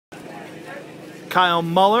Kyle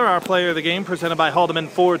Muller, our player of the game, presented by Haldeman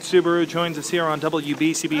Ford Subaru, joins us here on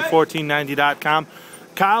WBCB1490.com.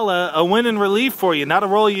 Kyle, a win in relief for you. Not a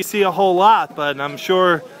role you see a whole lot, but I'm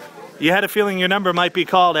sure you had a feeling your number might be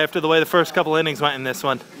called after the way the first couple innings went in this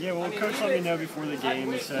one. Yeah, well, Coach let me know before the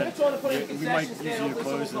game. He said we might use you to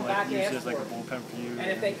close and use it as like a bullpen for you.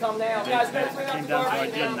 And if they come down, it came down to I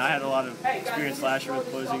did, and I had a lot of experience last year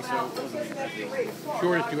with closing, so it wasn't a big deal.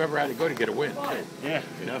 Shortest you ever had to go to get a win. Yeah.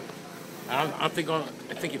 You know, I think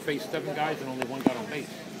you faced 7 guys and only 1 got on base.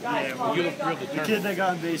 Yeah, well, you look real determined. The kid that got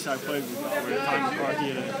on base I played with, Tom McCarthy,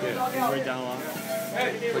 and he was right down a lot.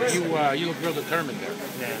 But you look real determined there.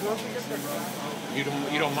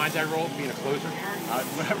 Yeah. You don't mind that role, being a closer?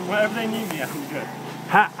 Whatever they need me, I'm good.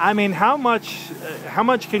 I mean, how much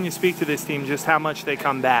can you speak to this team, just how much they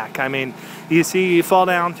come back? I mean, you see you fall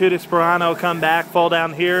down 2 to Sperano, come back, fall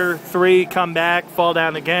down here, 3, come back, fall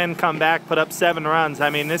down again, come back, put up 7 runs. I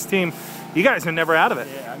mean, this team, you guys are never out of it.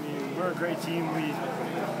 Yeah, I mean, we're a great team. We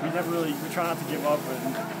try not to give up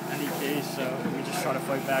in any case, so we just try to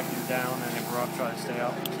fight back and down, and if we're up, try to stay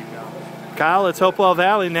up and keep going. Kyle, it's Hopewell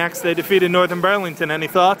Valley next. They defeated Northern Burlington. Any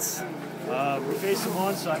thoughts? We faced them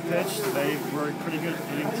once. I pitched. They were a pretty good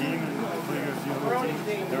hitting team and a pretty good fielding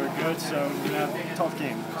team. They were good, so we're going to have a tough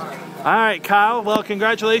game. All right, Kyle. Well,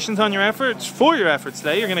 congratulations on your efforts. For your efforts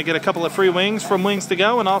today, you're going to get a couple of free wings from Wings to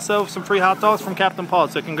Go and also some free hot dogs from Captain Paul.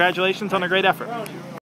 So congratulations on a great effort.